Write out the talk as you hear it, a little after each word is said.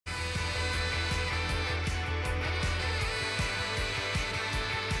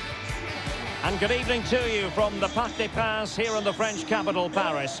And good evening to you from the Parc des Princes here in the French capital,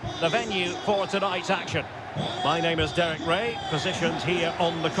 Paris, the venue for tonight's action. My name is Derek Ray, positioned here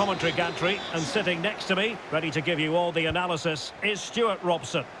on the commentary gantry, and sitting next to me, ready to give you all the analysis, is Stuart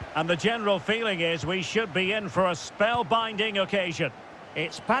Robson. And the general feeling is we should be in for a spellbinding occasion.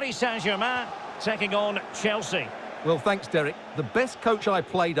 It's Paris Saint-Germain taking on Chelsea. Well, thanks, Derek. The best coach I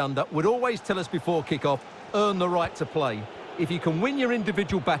played under would always tell us before kick-off, earn the right to play. If you can win your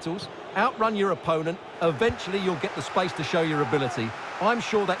individual battles, outrun your opponent, eventually you'll get the space to show your ability. I'm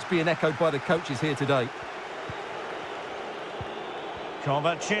sure that's being echoed by the coaches here today.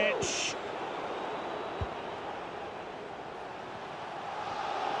 Kovacic.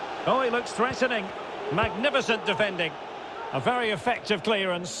 Oh, he looks threatening. Magnificent defending. A very effective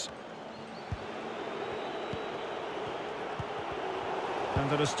clearance.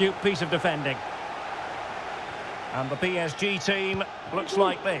 And an astute piece of defending. And the PSG team looks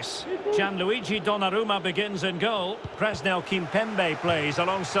like this. Gianluigi Donnarumma begins in goal. Presnel Kimpembe plays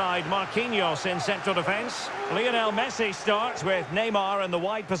alongside Marquinhos in central defence. Lionel Messi starts with Neymar in the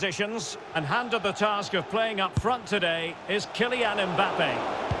wide positions. And handed the task of playing up front today is Kylian Mbappe.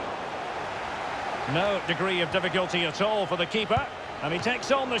 No degree of difficulty at all for the keeper. And he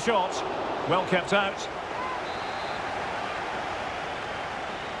takes on the shot. Well kept out.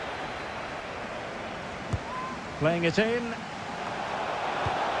 Playing it in.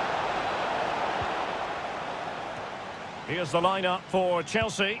 Here's the lineup for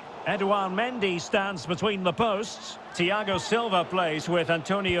Chelsea. Edouard Mendy stands between the posts. Thiago Silva plays with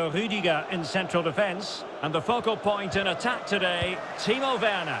Antonio Rudiger in central defence. And the focal point in attack today, Timo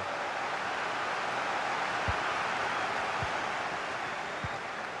Werner.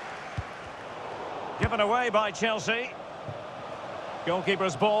 Given away by Chelsea.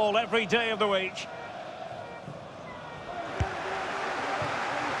 Goalkeeper's ball every day of the week.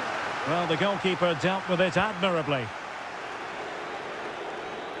 Well, the goalkeeper dealt with it admirably.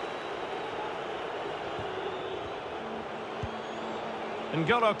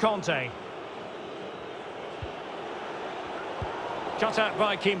 N'Golo Kanté. Cut out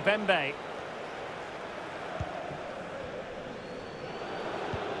by Kimpembe.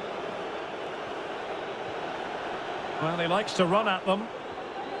 Well, he likes to run at them.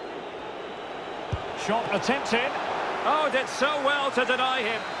 Shot attempted. Oh, did so well to deny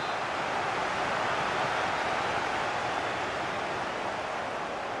him.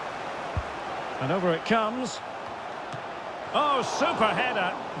 And over it comes. Oh, super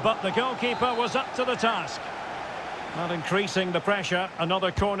header, but the goalkeeper was up to the task. Not increasing the pressure,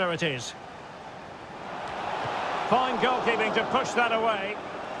 another corner it is. Fine goalkeeping to push that away.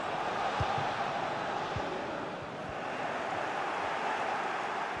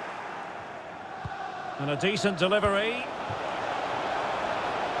 And a decent delivery.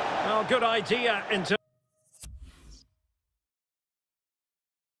 Oh, good idea into...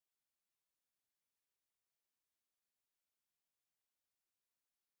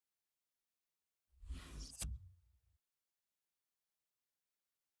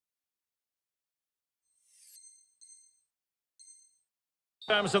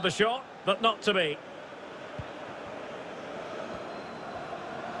 In terms of the shot, but not to be.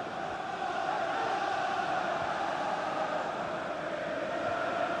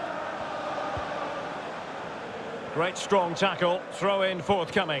 Great strong tackle, throw in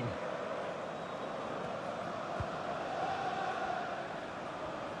forthcoming.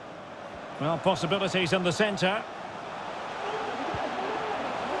 Well, possibilities in the centre.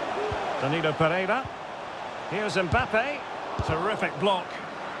 Danilo Pereira. Here's Mbappe. Terrific block.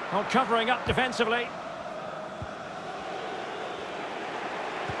 Well, covering up defensively.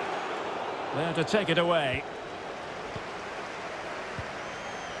 There to take it away.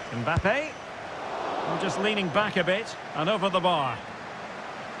 Mbappe. Well, just leaning back a bit and over the bar.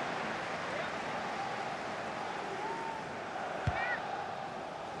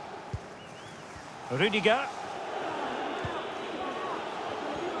 Rudiger.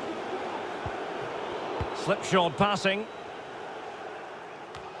 Slipshod passing.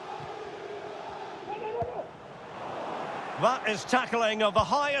 That is tackling of the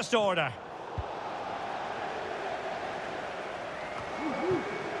highest order.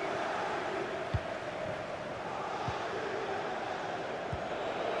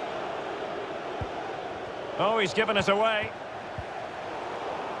 Oh, he's given us away.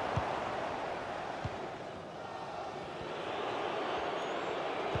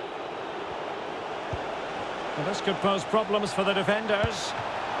 Well, this could pose problems for the defenders.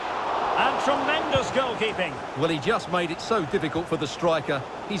 And tremendous goalkeeping. Well, he just made it so difficult for the striker.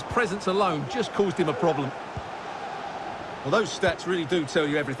 His presence alone just caused him a problem. Well, those stats really do tell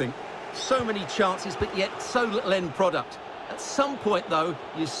you everything. So many chances, but yet so little end product. At some point, though,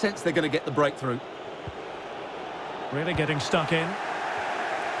 you sense they're going to get the breakthrough. Really getting stuck in.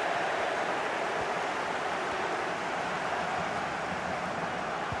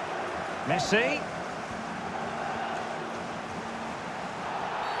 Messi.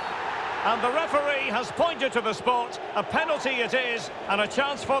 And the referee has pointed to the spot. A penalty it is, and a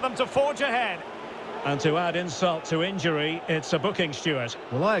chance for them to forge ahead. And to add insult to injury, it's a booking, Stuart.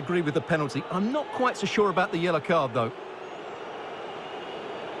 Well, I agree with the penalty. I'm not quite so sure about the yellow card, though.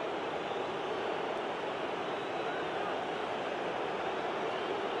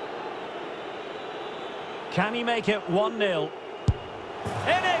 Can he make it 1-0?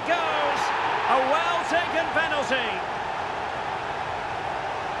 In it goes! A well-taken penalty.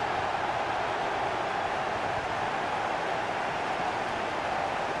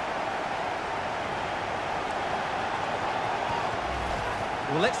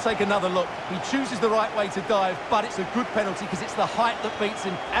 Well, let's take another look. He chooses the right way to dive, but it's a good penalty because it's the height that beats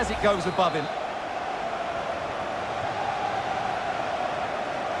him as it goes above him.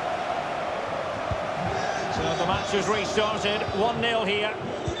 So the match has restarted, 1-0 here.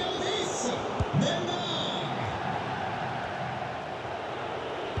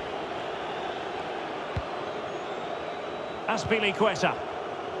 Azpilicueta.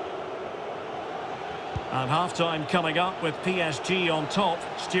 And half-time coming up with PSG on top.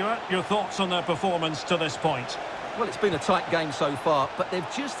 Stuart, your thoughts on their performance to this point? Well, it's been a tight game so far, but they've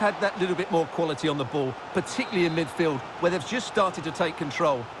just had that little bit more quality on the ball, particularly in midfield, where they've just started to take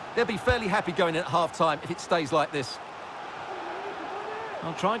control. They'll be fairly happy going in at half-time if it stays like this.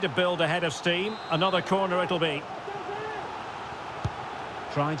 Well, trying to build a head of steam. Another corner it'll be.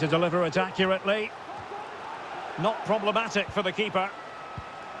 Trying to deliver it accurately. Not problematic for the keeper.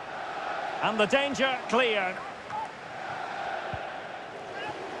 And the danger cleared.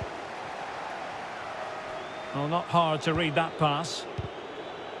 Well, not hard to read that pass.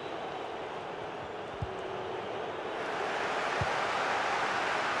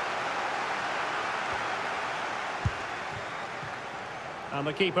 And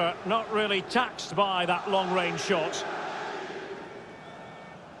the keeper not really taxed by that long-range shot.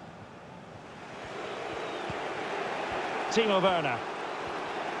 Timo Werner.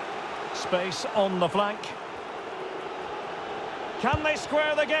 Space on the flank. Can they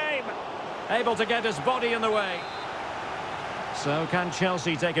square the game? Able to get his body in the way. So can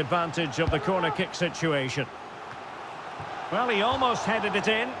Chelsea take advantage of the corner kick situation? Well, he almost headed it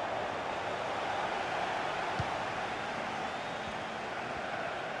in.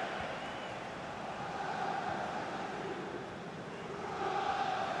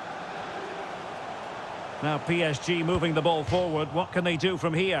 Now PSG moving the ball forward. What can they do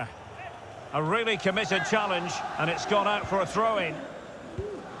from here? A really committed challenge, and it's gone out for a throw-in.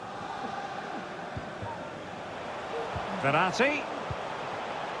 Verratti.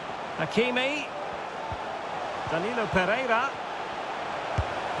 Hakimi. Danilo Pereira.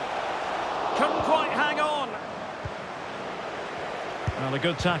 Couldn't quite hang on. Well, a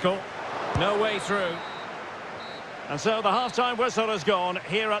good tackle. No way through. And so the half-time whistle has gone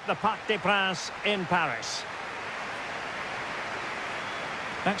here at the Parc des Princes in Paris.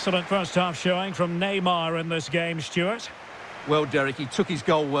 Excellent first-half showing from Neymar in this game, Stuart. Well, Derek, he took his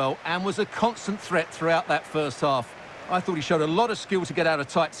goal well and was a constant threat throughout that first half. I thought he showed a lot of skill to get out of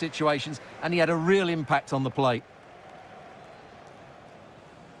tight situations, and he had a real impact on the play.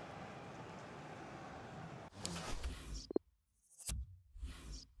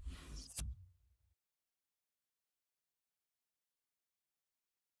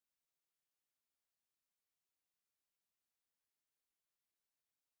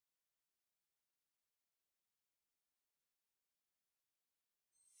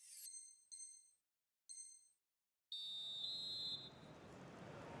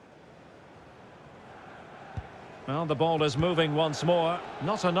 Well, the ball is moving once more.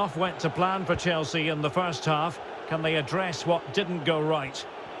 Not enough went to plan for Chelsea in the first half. Can they address what didn't go right?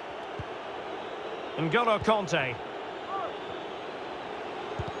 N'Golo Kanté.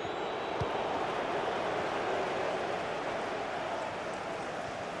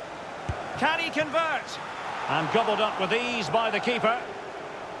 Can he convert? And gobbled up with ease by the keeper.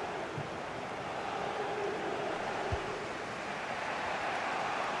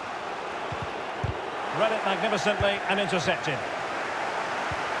 Read it magnificently and intercepted.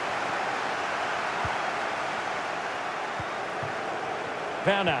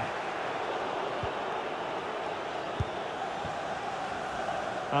 Werner.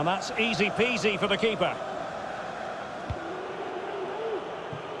 And that's easy peasy for the keeper.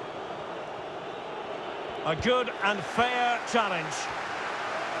 A good and fair challenge.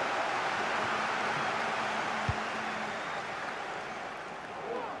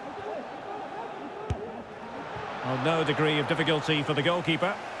 With no degree of difficulty for the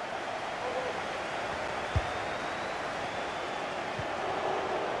goalkeeper.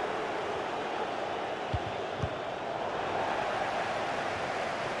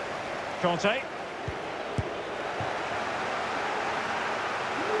 Conte.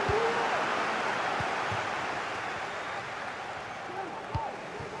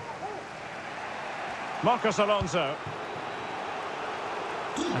 Marcos Alonso.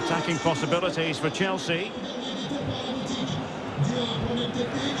 Attacking possibilities for Chelsea.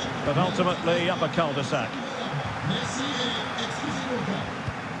 But ultimately up a cul-de-sac.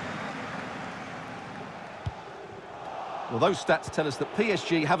 Well, those stats tell us that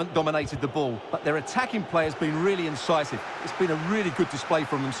PSG haven't dominated the ball, but their attacking play has been really incisive. It's been a really good display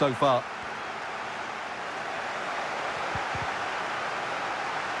from them so far.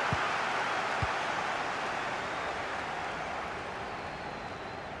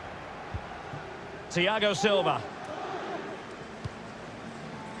 Thiago Silva.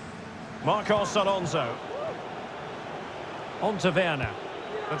 Marcos Alonso. On to Werner.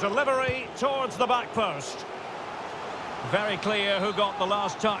 The delivery towards the back post. Very clear who got the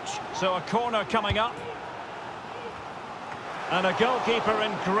last touch. So a corner coming up. And a goalkeeper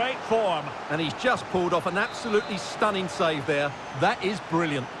in great form. And he's just pulled off an absolutely stunning save there. That is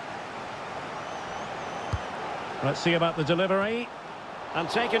brilliant. Let's see about the delivery. And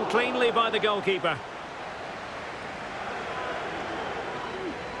taken cleanly by the goalkeeper.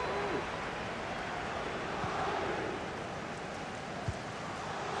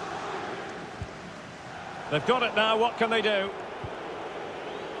 They've got it now, what can they do?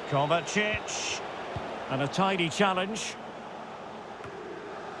 Kovacic. And a tidy challenge.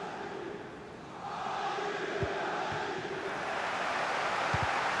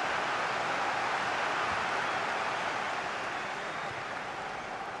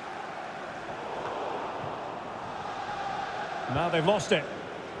 Now they've lost it.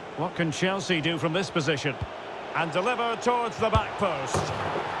 What can Chelsea do from this position? And deliver towards the back post.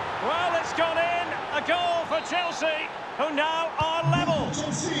 Well, it's gone in. A goal for Chelsea, who now are level.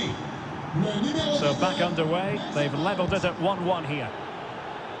 So back underway. They've levelled it at 1-1 here.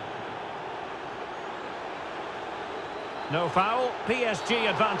 No foul. PSG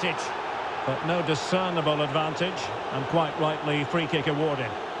advantage. But no discernible advantage. And quite rightly, free kick awarded.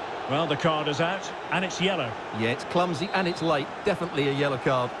 Well, the card is out, and it's yellow. Yeah, it's clumsy and it's late. Definitely a yellow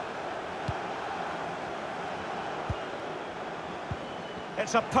card.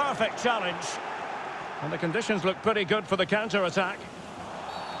 It's a perfect challenge. And the conditions look pretty good for the counter-attack.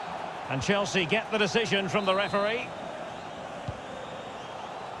 And Chelsea get the decision from the referee.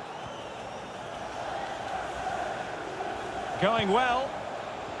 Going well.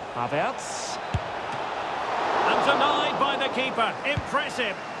 Havertz. And denied by the keeper.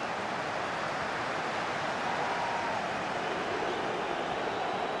 Impressive.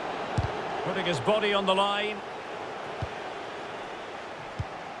 Putting his body on the line.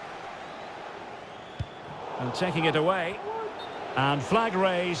 And taking it away. And flag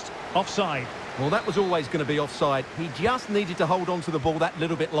raised. Offside. Well, that was always going to be offside. He just needed to hold on to the ball that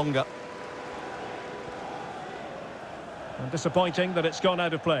little bit longer. And disappointing that it's gone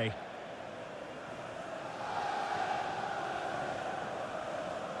out of play.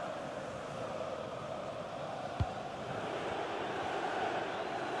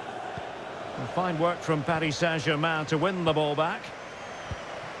 And fine work from Paris Saint-Germain to win the ball back.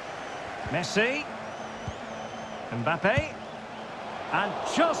 Messi. Mbappe. And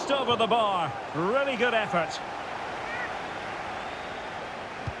just over the bar. Really good effort.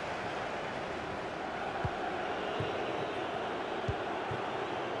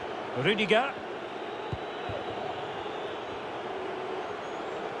 Rudiger.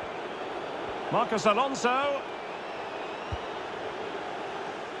 Marcos Alonso.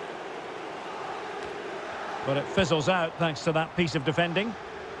 But it fizzles out thanks to that piece of defending.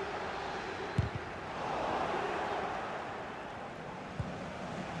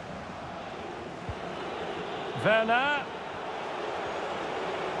 Werner.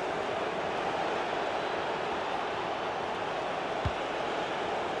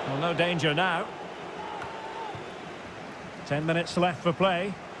 Well, no danger now. 10 minutes left for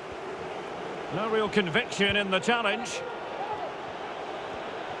play. No real conviction in the challenge.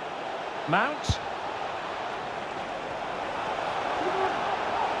 Mount.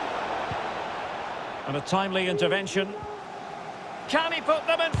 And a timely intervention. Can he put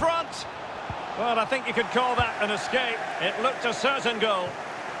them in front? Well, I think you could call that an escape. It looked a certain goal.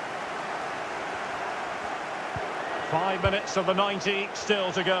 5 minutes of the 90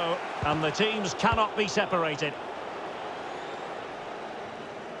 still to go, and the teams cannot be separated.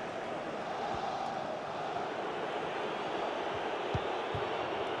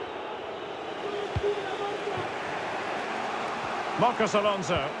 Marcos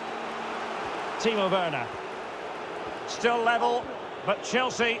Alonso. Timo Werner. Still level, but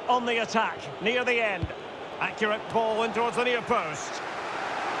Chelsea on the attack, near the end. Accurate ball in towards the near post.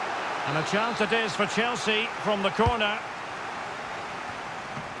 And a chance it is for Chelsea from the corner.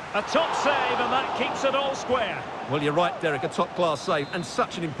 A top save, and that keeps it all square. Well, you're right, Derek, a top-class save, and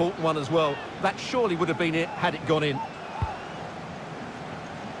such an important one as well. That surely would have been it had it gone in.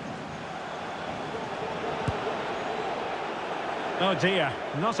 Oh dear,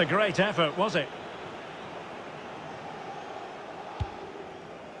 not a great effort, was it?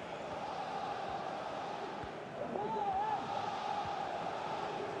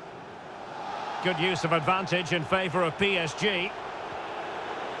 Good use of advantage in favour of PSG.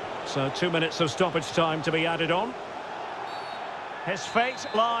 So 2 minutes of stoppage time to be added on. His fate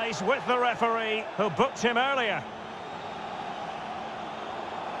lies with the referee, who booked him earlier.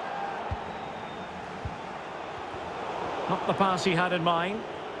 Not the pass he had in mind.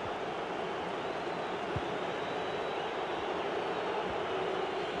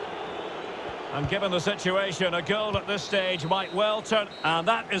 And given the situation, a goal at this stage might well turn. And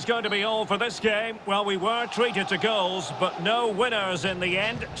that is going to be all for this game. Well, we were treated to goals, but no winners in the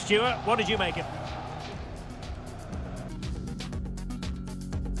end. Stuart, what did you make it?